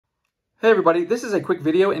Hey everybody, this is a quick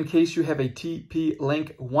video in case you have a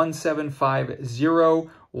TP-Link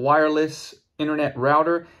 1750 wireless internet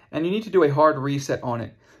router and you need to do a hard reset on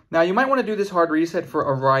it. Now you might want to do this hard reset for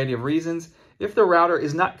a variety of reasons. If the router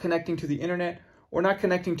is not connecting to the internet or not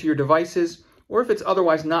connecting to your devices, or if it's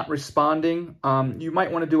otherwise not responding, you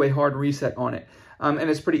might want to do a hard reset on it.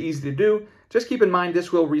 And it's pretty easy to do. Just keep in mind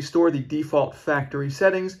this will restore the default factory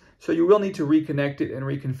settings, so you will need to reconnect it and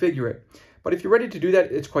reconfigure it. But if you're ready to do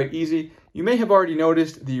that, it's quite easy. You may have already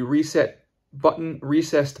noticed the reset button,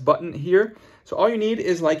 recessed button here. So all you need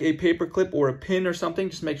is like a paper clip or a pin or something.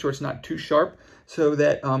 Just make sure it's not too sharp so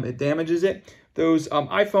that it damages it. Those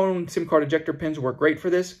iPhone SIM card ejector pins work great for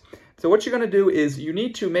this. So what you're going to do is you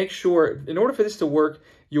need to make sure, in order for this to work,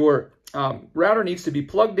 your router needs to be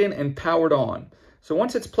plugged in and powered on. So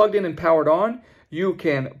once it's plugged in and powered on, you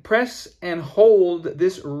can press and hold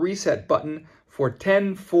this reset button for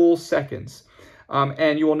 10 full seconds.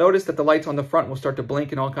 And you will notice that the lights on the front will start to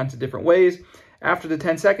blink in all kinds of different ways. After the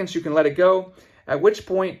 10 seconds, you can let it go, at which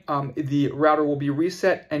point the router will be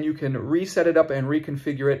reset and you can reset it up and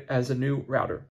reconfigure it as a new router.